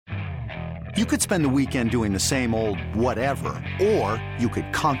You could spend the weekend doing the same old whatever, or you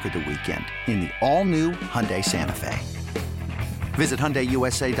could conquer the weekend in the all-new Hyundai Santa Fe. Visit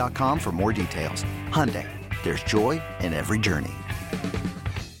HyundaiUSA.com for more details. Hyundai, there's joy in every journey.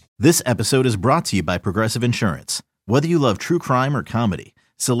 This episode is brought to you by Progressive Insurance. Whether you love true crime or comedy,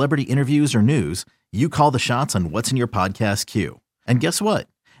 celebrity interviews or news, you call the shots on what's in your podcast queue. And guess what?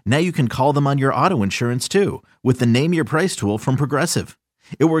 Now you can call them on your auto insurance too with the Name Your Price tool from Progressive.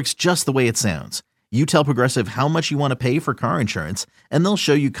 It works just the way it sounds. You tell Progressive how much you want to pay for car insurance, and they'll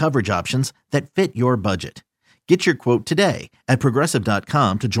show you coverage options that fit your budget. Get your quote today at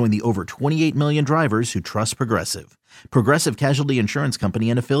Progressive.com to join the over 28 million drivers who trust Progressive. Progressive Casualty Insurance Company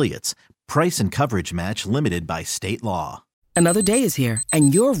and Affiliates. Price and coverage match limited by state law. Another day is here,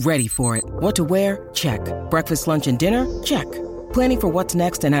 and you're ready for it. What to wear? Check. Breakfast, lunch, and dinner? Check. Planning for what's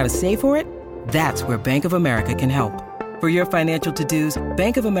next and how to save for it? That's where Bank of America can help. For your financial to-dos,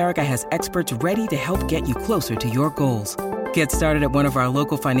 Bank of America has experts ready to help get you closer to your goals. Get started at one of our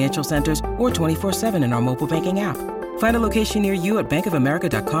local financial centers or 24/7 in our mobile banking app. Find a location near you at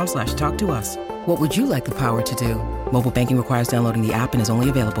bankofamerica.com/talktous. What would you like the power to do? Mobile banking requires downloading the app and is only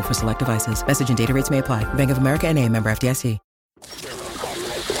available for select devices. Message and data rates may apply. Bank of America N.A., member FDIC.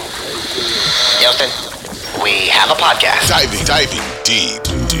 Houston, we have a podcast.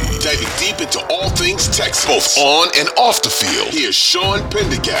 Diving deep into all things Texas, both on and off the field. Here's Sean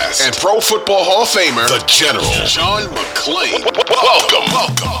Pendergast and Pro Football Hall of Famer, the General, John McClain. Welcome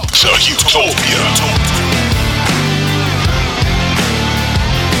to Utopia.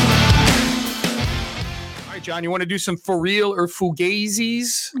 All right, John, you want to do some Forreal or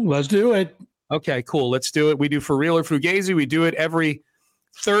Fugazis? Let's do it. Okay, cool. Let's do it. We do Forreal or Fugazi. We do it every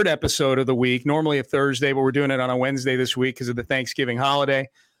third episode of the week, normally a Thursday, but we're doing it on a Wednesday this week because of the Thanksgiving holiday.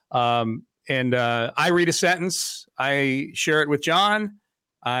 I read a sentence. I share it with John.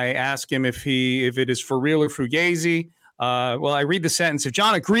 I ask him if it is for real or fugazi. I read the sentence. If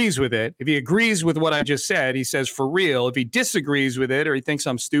John agrees with it, if he agrees with what I just said, he says for real. If he disagrees with it or he thinks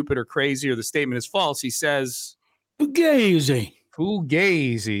I'm stupid or crazy or the statement is false, he says Fugazi.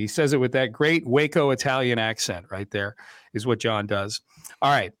 Fugazi. He says it with that great Waco Italian accent right there is what John does.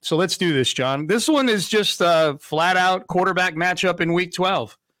 All right, so let's do this, John. This one is just a flat-out quarterback matchup in Week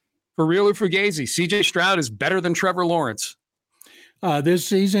 12. For real or Fugazi, C.J. Stroud is better than Trevor Lawrence. This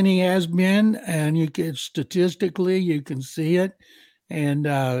season he has been, and you can statistically you can see it. And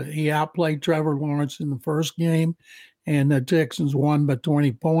he outplayed Trevor Lawrence in the first game, and the Texans won by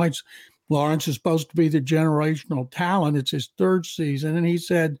 20 points. Lawrence is supposed to be the generational talent. It's his third season, and he's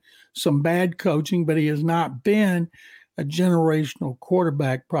had some bad coaching, but he has not been a generational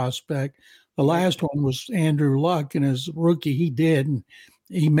quarterback prospect. The last one was Andrew Luck, and as rookie he did, and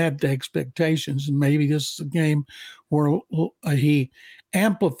he met the expectations, and maybe this is a game where he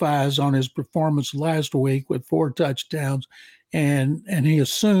amplifies on his performance last week with 4 touchdowns, and he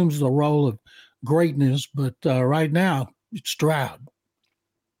assumes the role of greatness. But right now, it's Stroud.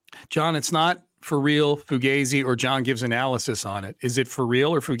 John, it's not for real, Fugazi, or John gives analysis on it. Is it for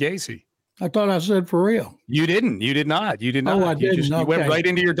real or Fugazi? I thought I said for real. You didn't. You did not. You did not. Oh, I didn't. You went right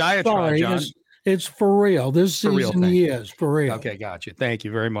into your diatribe, Sorry, John. It's for real. This For real, season he is for real. Okay, gotcha. Thank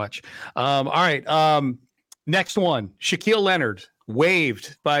you very much. All right. Next one. Shaquille Leonard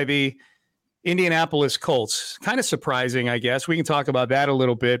waived by the Indianapolis Colts. Kind of surprising, I guess. We can talk about that a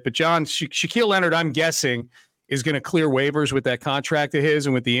little bit. But, John, Shaquille Leonard, I'm guessing, is going to clear waivers with that contract of his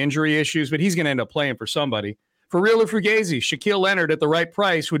and with the injury issues, but he's going to end up playing for somebody. For real or Fugazi, Shaquille Leonard at the right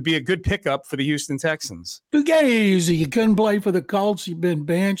price would be a good pickup for the Houston Texans. Fugazi, he couldn't play for the Colts. He's been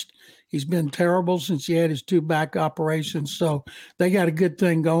benched. He's been terrible since he had his 2 back operations. So they got a good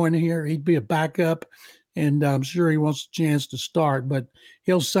thing going here. He'd be a backup, and I'm sure he wants a chance to start, but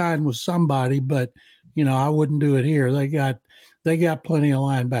he'll sign with somebody. But, I wouldn't do it here. They got plenty of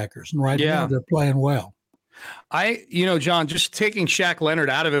linebackers, and now they're playing well. John, just taking Shaq Leonard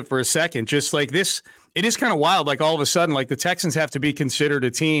out of it for a second, just like this, it is kind of wild. Like all of a sudden, like the Texans have to be considered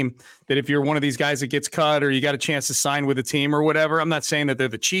a team that if you're one of these guys that gets cut or you got a chance to sign with a team or whatever, I'm not saying that they're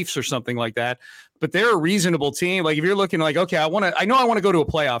the Chiefs or something like that, but they're a reasonable team. Like if you're looking like, okay, I want to go to a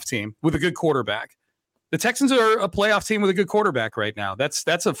playoff team with a good quarterback. The Texans are a playoff team with a good quarterback right now.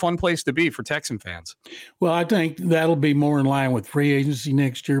 That's a fun place to be for Texan fans. Well, I think that'll be more in line with free agency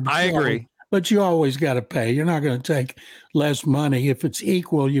next year. I agree. But you always got to pay. You're not going to take less money. If it's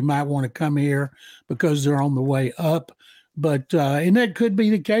equal, you might want to come here because they're on the way up. But and that could be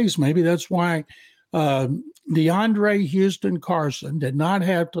the case. Maybe that's why DeAndre Houston Carson did not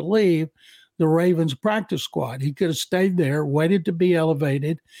have to leave the Ravens practice squad. He could have stayed there, waited to be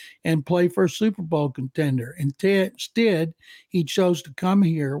elevated, and play for a Super Bowl contender. Instead, he chose to come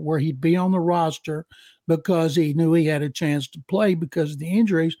here where he'd be on the roster because he knew he had a chance to play because of the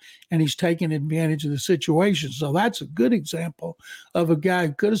injuries, and he's taking advantage of the situation. So that's a good example of a guy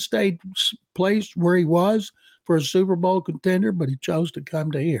who could have stayed placed where he was for a Super Bowl contender, but he chose to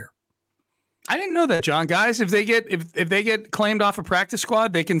come to here. I didn't know that, John. Guys, if they get claimed off a practice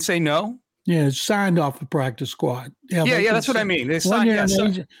squad, they can say no. Yeah, it's signed off the practice squad. Yeah, that's what I mean.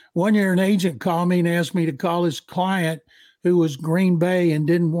 One year, an agent called me and asked me to call his client who was Green Bay and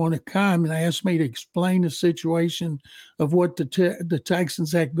didn't want to come, and asked me to explain the situation of what the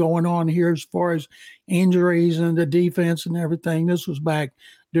Texans had going on here as far as injuries and the defense and everything. This was back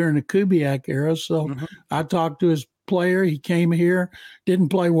during the Kubiak era. So I talked to his player. He came here, didn't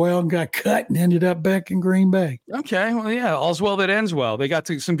play well, and got cut and ended up back in Green Bay. Okay. Well, yeah, all's well that ends well. They got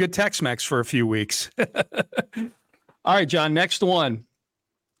some good Tex-Mex for a few weeks. All right, John, next one.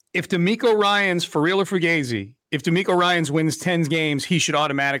 If DeMeco Ryans, Forreal or Fugazi, if DeMeco Ryans wins 10 games, he should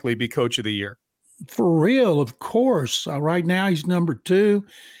automatically be coach of the year. For real, of course. Right now he's number 2.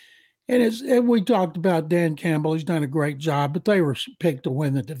 And we talked about Dan Campbell. He's done a great job, but they were picked to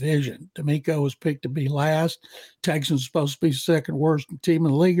win the division. DeMeco was picked to be last. Texans supposed to be second worst team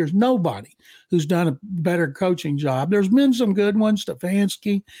in the league. There's nobody who's done a better coaching job. There's been some good ones.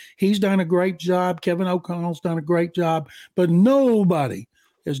 Stefanski, he's done a great job. Kevin O'Connell's done a great job, but nobody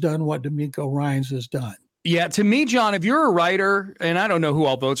has done what DeMeco Ryans has done. Yeah, to me, John, if you're a writer, and I don't know who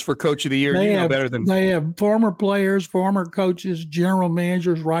all votes for coach of the year, you know better than they have former players, former coaches, general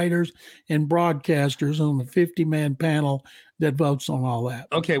managers, writers, and broadcasters on the 50-man panel that votes on all that.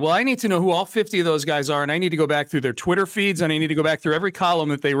 Okay, well, I need to know who all 50 of those guys are, and I need to go back through their Twitter feeds, and I need to go back through every column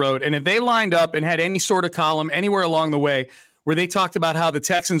that they wrote. And if they lined up and had any sort of column anywhere along the way where they talked about how the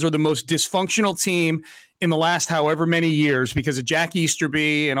Texans are the most dysfunctional team in the last however many years because of Jack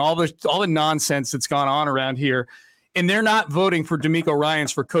Easterby and all the nonsense that's gone on around here, and they're not voting for DeMeco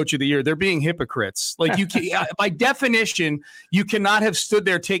Ryans for coach of the year, they're being hypocrites. Like, you can, by definition, you cannot have stood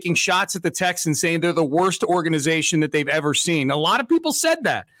there taking shots at the Texans saying they're the worst organization that they've ever seen. A lot of people said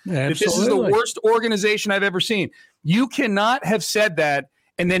that this is the worst organization I've ever seen. You cannot have said that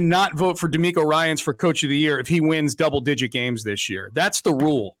and then not vote for DeMeco Ryans for coach of the year if he wins double-digit games this year. That's the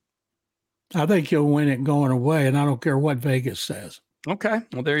rule. I think he'll win it going away, and I don't care what Vegas says. Okay.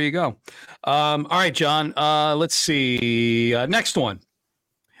 Well, there you go. All right, John. Let's see. Next one.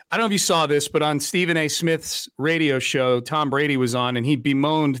 I don't know if you saw this, but on Stephen A. Smith's radio show, Tom Brady was on, and he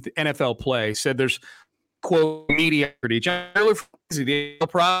bemoaned NFL play, said there's, quote, mediocrity. John, the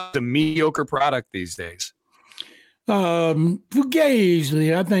product, a mediocre product these days.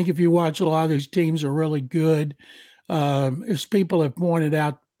 Fugazi, I think if you watch a lot of these teams are really good. As people have pointed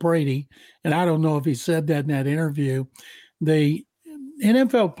out, Brady, and I don't know if he said that in that interview, the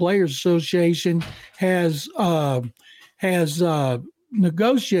NFL Players Association has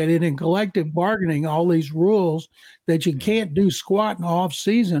negotiated in collective bargaining all these rules that you can't do squat in the off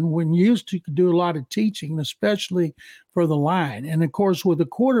season when you used to do a lot of teaching, especially for the line. And of course, with the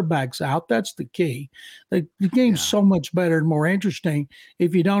quarterbacks out, that's the key. The game's so much better and more interesting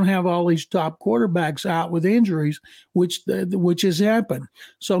if you don't have all these top quarterbacks out with injuries, which has happened.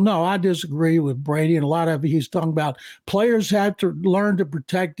 So no, I disagree with Brady, and a lot of he's talking about players have to learn to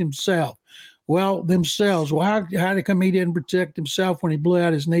protect himself. Well, themselves. Well, how come he didn't protect himself when he blew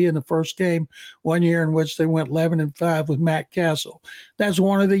out his knee in the first game one year in which they went 11-5 with Matt Castle? That's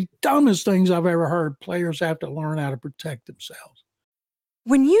one of the dumbest things I've ever heard. Players have to learn how to protect themselves.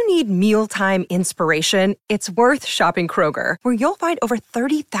 When you need mealtime inspiration, it's worth shopping Kroger, where you'll find over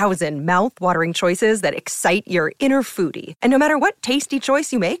 30,000 mouth-watering choices that excite your inner foodie. And no matter what tasty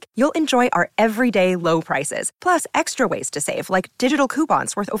choice you make, you'll enjoy our everyday low prices, plus extra ways to save, like digital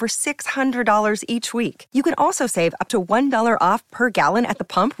coupons worth over $600 each week. You can also save up to $1 off per gallon at the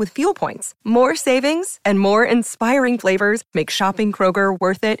pump with fuel points. More savings and more inspiring flavors make shopping Kroger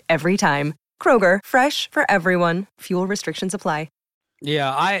worth it every time. Kroger, fresh for everyone. Fuel restrictions apply.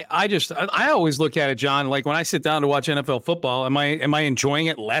 Yeah, I always look at it, John, like when I sit down to watch NFL football, am I enjoying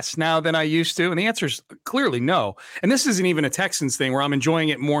it less now than I used to? And the answer is clearly no. And this isn't even a Texans thing where I'm enjoying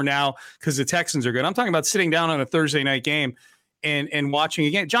it more now because the Texans are good. I'm talking about sitting down on a Thursday night game and watching a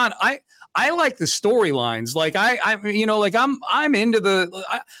game. John, I like the storylines. Like I'm into the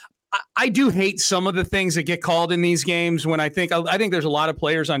I do hate some of the things that get called in these games when I think there's a lot of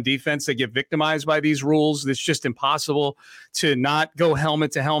players on defense that get victimized by these rules. It's just impossible to not go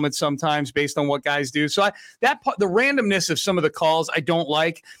helmet to helmet sometimes based on what guys do. So the randomness of some of the calls I don't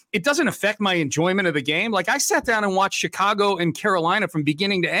like. It doesn't affect my enjoyment of the game. Like I sat down and watched Chicago and Carolina from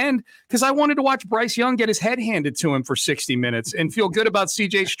beginning to end because I wanted to watch Bryce Young get his head handed to him for 60 minutes and feel good about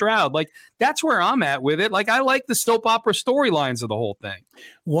CJ Stroud. Like that's where I'm at with it. Like I like the soap opera storylines of the whole thing.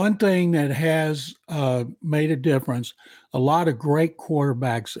 One thing that has made a difference, a lot of great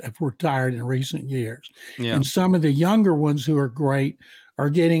quarterbacks have retired in recent years. Yeah. And some of the younger ones who are great are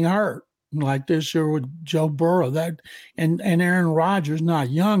getting hurt. Like this year with Joe Burrow, and Aaron Rodgers, not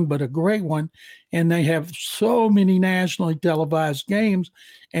young, but a great one. And they have so many nationally televised games,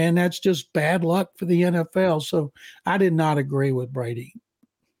 and that's just bad luck for the NFL. So I did not agree with Brady.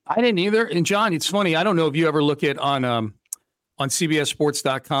 I didn't either. And John, it's funny. I don't know if you ever look at on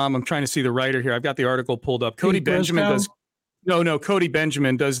CBSSports.com. I'm trying to see the writer here. I've got the article pulled up. Cody Benjamin does. No. Cody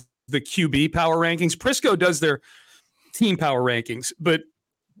Benjamin does the QB power rankings. Prisco does their team power rankings, but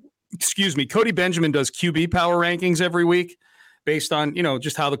Cody Benjamin does QB power rankings every week based on,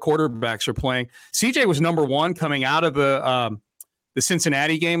 just how the quarterbacks are playing. CJ was number one coming out of the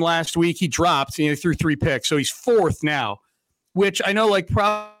Cincinnati game last week. He dropped, threw 3 picks. So he's fourth now, which I know, like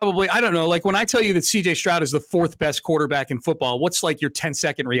probably, I don't know, like when I tell you that CJ Stroud is the 4th best quarterback in football, what's like your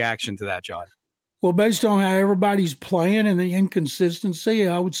 10-second reaction to that, John? Well, based on how everybody's playing and the inconsistency,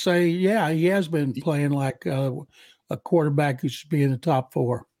 I would say, yeah, he has been playing like a quarterback who should be in the top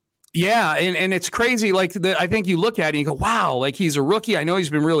 4. Yeah, and it's crazy. Like I think you look at it and you go, wow, like he's a rookie. I know he's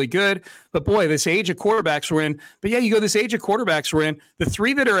been really good, but boy, this age of quarterbacks we're in. But yeah, you go, this age of quarterbacks we're in. The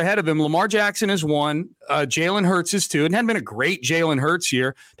 3 that are ahead of him, Lamar Jackson is 1, Jalen Hurts is 2. It hadn't been a great Jalen Hurts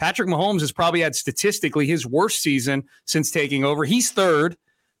year. Patrick Mahomes has probably had statistically his worst season since taking over. He's 3rd.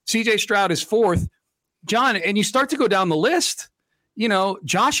 CJ Stroud is 4th. John, and you start to go down the list.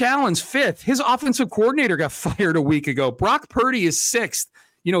 Josh Allen's 5th. His offensive coordinator got fired a week ago. Brock Purdy is 6th.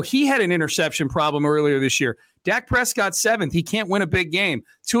 He had an interception problem earlier this year. Dak Prescott 7th. He can't win a big game.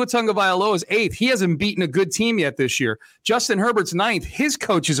 Tua Tagovailoa is 8th. He hasn't beaten a good team yet this year. Justin Herbert's 9th. His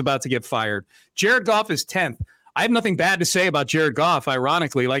coach is about to get fired. Jared Goff is 10th. I have nothing bad to say about Jared Goff,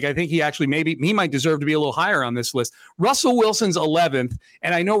 ironically. Like, I think he might deserve to be a little higher on this list. Russell Wilson's 11th,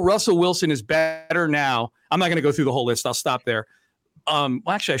 and I know Russell Wilson is better now. I'm not going to go through the whole list. I'll stop there.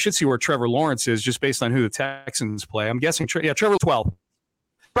 Actually, I should see where Trevor Lawrence is just based on who the Texans play. I'm guessing, Trevor 12th.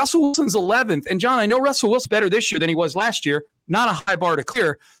 Russell Wilson's 11th. And, John, I know Russell Wilson's better this year than he was last year. Not a high bar to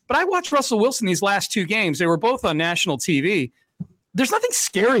clear. But I watched Russell Wilson these last 2 games. They were both on national TV. There's nothing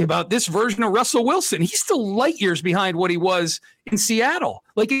scary about this version of Russell Wilson. He's still light years behind what he was in Seattle.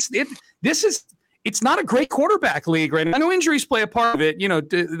 Like, it's not a great quarterback league right now. I know injuries play a part of it.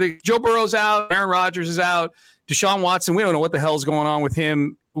 Joe Burrow's out. Aaron Rodgers is out. Deshaun Watson, we don't know what the hell's going on with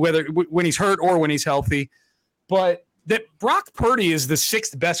him, whether when he's hurt or when he's healthy. But that Brock Purdy is the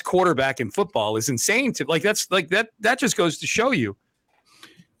 6th best quarterback in football is insane. That just goes to show you.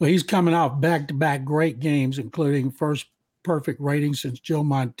 Well, he's coming off back-to-back great games, including first perfect rating since Joe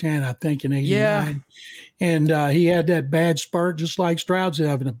Montana, I think, in 89. Yeah. And he had that bad spurt, just like Stroud's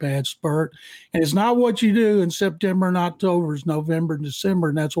having a bad spurt. And it's not what you do in September and October, it's November and December.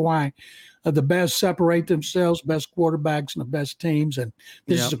 And that's why the best separate themselves, best quarterbacks and the best teams. And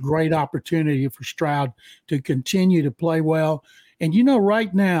this is a great opportunity for Stroud to continue to play well. And,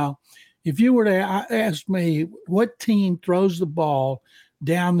 right now, if you were to ask me what team throws the ball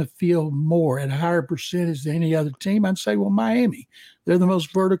down the field more at a higher percentage than any other team, I'd say, well, Miami. They're the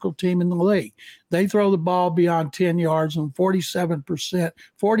most vertical team in the league. They throw the ball beyond 10 yards on 47%,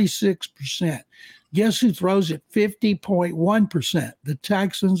 46%. Guess who throws it 50.1%? The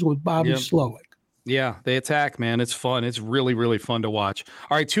Texans with Bobby Slowick. Yeah, they attack, man. It's fun. It's really, really fun to watch.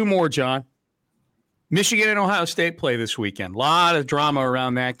 All right, 2 more, John. Michigan and Ohio State play this weekend. A lot of drama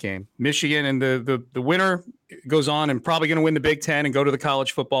around that game. Michigan and the winner goes on and probably going to win the Big Ten and go to the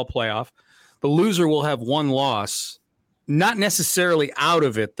college football playoff. The loser will have 1 loss. Not necessarily out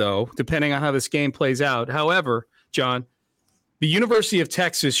of it, though, depending on how this game plays out. However, John, the University of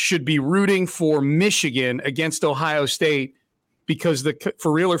Texas should be rooting for Michigan against Ohio State because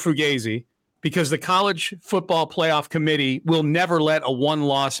Forreal or Fugazi, because the college football playoff committee will never let a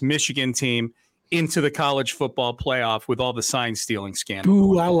 1-loss Michigan team into the college football playoff with all the sign stealing scandal.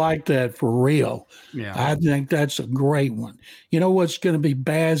 Ooh, I like that for real. Yeah. I think that's a great one. You know what's going to be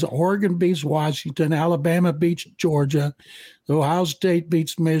bad is Oregon beats Washington, Alabama beats Georgia, Ohio State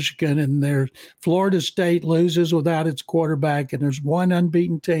beats Michigan, and there's Florida State loses without its quarterback, and there's one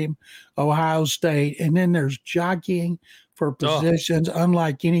unbeaten team, Ohio State, and then there's jockeying for positions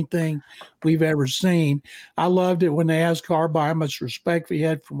unlike anything we've ever seen. I loved it when they asked Harbaugh how much respect he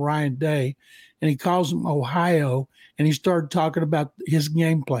had from Ryan Day. and he calls them Ohio, and he started talking about his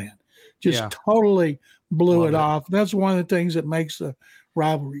game plan. Just totally blew it off. That's one of the things that makes the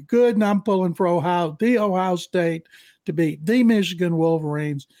rivalry good, and I'm pulling for Ohio State to beat the Michigan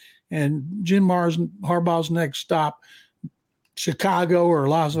Wolverines, and Jim Harbaugh's next stop, Chicago or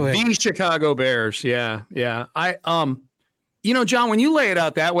Las Vegas. The Chicago Bears. Yeah. John, when you lay it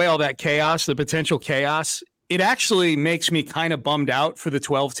out that way, all that chaos, the potential chaos, it actually makes me kind of bummed out for the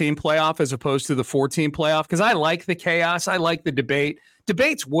 12-team playoff as opposed to the 4-team playoff, because I like the chaos. I like the debate.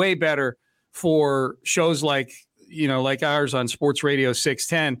 Debate's way better for shows like ours on Sports Radio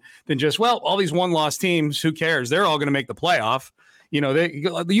 610 than just, all these one-loss teams, who cares? They're all going to make the playoff.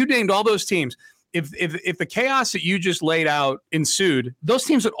 You named all those teams. If the chaos that you just laid out ensued, those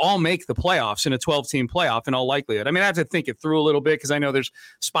teams would all make the playoffs in a 12-team playoff in all likelihood. I mean, I have to think it through a little bit, because I know there's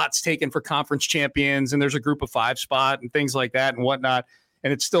spots taken for conference champions, and there's a group of 5 spot and things like that and whatnot.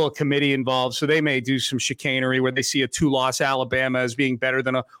 And it's still a committee involved. So they may do some chicanery where they see a 2-loss Alabama as being better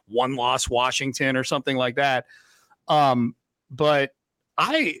than a 1-loss Washington or something like that. But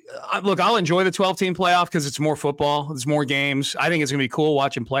I'll enjoy the 12-team playoff because it's more football. It's more games. I think it's going to be cool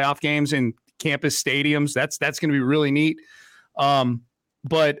watching playoff games in campus stadiums. That's going to be really neat.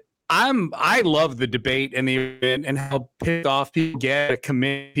 But I love the debate and the event and how pissed off people get.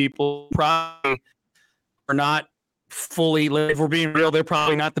 Commit people probably are not fully. If we're being real, they're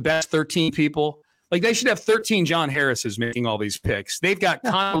probably not the best 13 people. Like, they should have 13 John Harrises making all these picks. They've got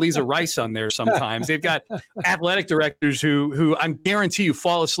Condoleezza Rice on there sometimes. They've got athletic directors who I guarantee you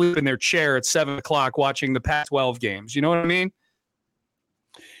fall asleep in their chair at 7:00 watching the Pac-12 games. You know what I mean?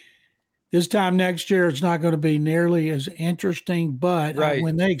 This time next year, it's not going to be nearly as interesting, but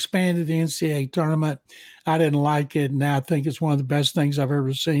when they expanded the NCAA tournament, I didn't like it. Now I think it's one of the best things I've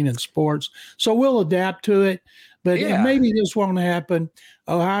ever seen in sports. So we'll adapt to it, but maybe this won't happen.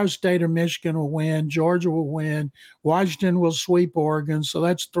 Ohio State or Michigan will win. Georgia will win. Washington will sweep Oregon. So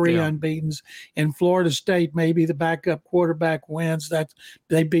that's 3 unbeatens. And Florida State, maybe the backup quarterback wins.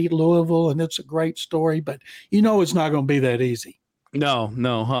 They beat Louisville, and it's a great story, but it's not going to be that easy. No,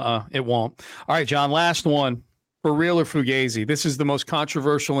 it won't. All right, John, last one. Forreal or Fugazi? This is the most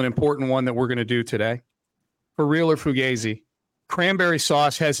controversial and important one that we're going to do today. Forreal or Fugazi? Cranberry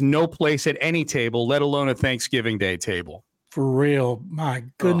sauce has no place at any table, let alone a Thanksgiving Day table. For real. My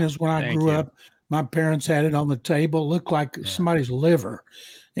goodness, when I grew up, my parents had it on the table. It looked like somebody's liver.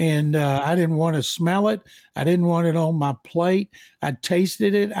 And I didn't want to smell it. I didn't want it on my plate. I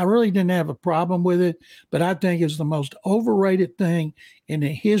tasted it. I really didn't have a problem with it, but I think it's the most overrated thing in the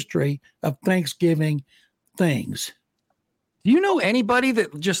history of Thanksgiving things. Do you know anybody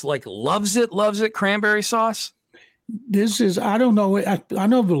that just loves it, cranberry sauce? I don't know. I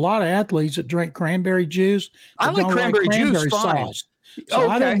know of a lot of athletes that drink cranberry juice. I like cranberry juice sauce. So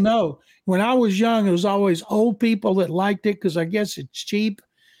I don't know. When I was young, it was always old people that liked it because I guess it's cheap.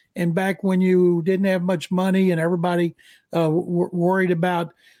 And back when you didn't have much money and everybody worried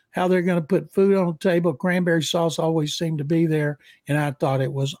about how they're going to put food on the table, cranberry sauce always seemed to be there. And I thought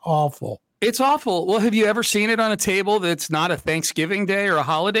it was awful. It's awful. Well, have you ever seen it on a table that's not a Thanksgiving Day or a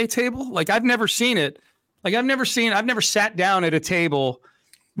holiday table? I've never seen it. I've never sat down at a table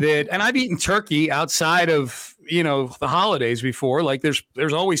and I've eaten turkey outside of, the holidays before.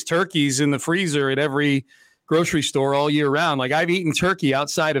 There's always turkeys in the freezer at every grocery store all year round. I've eaten turkey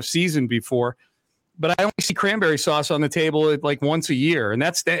outside of season before, but I only see cranberry sauce on the table once a year. And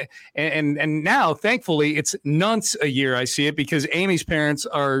that's and now thankfully it's once a year I see it because Amy's parents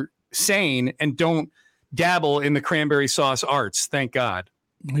are sane and don't dabble in the cranberry sauce arts. Thank God.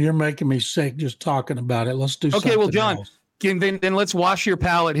 You're making me sick just talking about it. Let's do something. Okay, well, John, else. Then let's wash your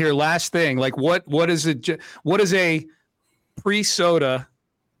palate here. Last thing, what is a pre-soda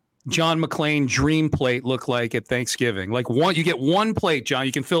John McClain dream plate look like at Thanksgiving? You get one plate, John.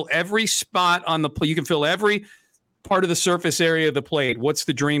 You can fill every spot on the plate. You can fill every part of the surface area of the plate. What's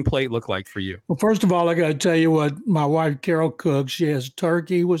the dream plate look like for you? Well, first of all, I got to tell you what my wife Carol cooks. She has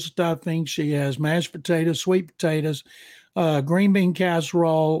turkey with stuffing. She has mashed potatoes, sweet potatoes, green bean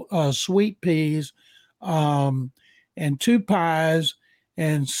casserole, sweet peas, and 2 pies,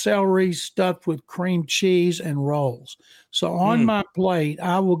 and celery stuffed with cream cheese and rolls. So on my plate,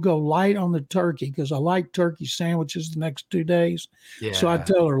 I will go light on the turkey because I like turkey sandwiches the next 2 days. Yeah. So I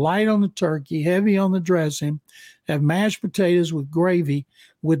tell her light on the turkey, heavy on the dressing, have mashed potatoes with gravy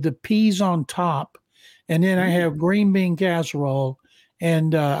with the peas on top. And then I have green bean casserole,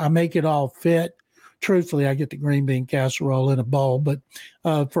 and I make it all fit. Truthfully, I get the green bean casserole in a bowl, but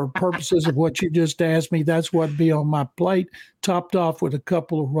for purposes of what you just asked me, that's what'd be on my plate, topped off with a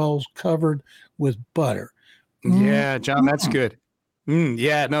couple of rolls covered with butter. Yeah, John, that's good.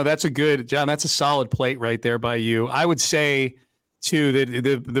 Yeah, no, that's a good, John. That's a solid plate right there by you. I would say too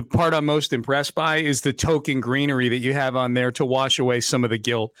that the part I'm most impressed by is the token greenery that you have on there to wash away some of the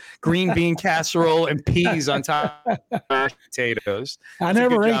guilt. Green bean casserole and peas on top of mashed potatoes. I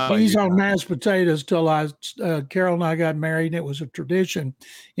never ate peas on mashed potatoes till Carol and I got married, and it was a tradition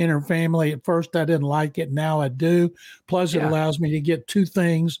in her family. At first, I didn't like it. Now I do. Plus, it allows me to get two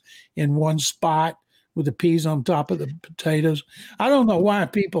things in one spot with the peas on top of the potatoes. I don't know why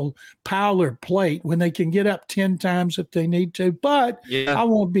people pile their plate when they can get up 10 times if they need to, but I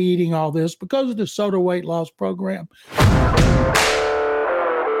won't be eating all this because of the soda weight loss program.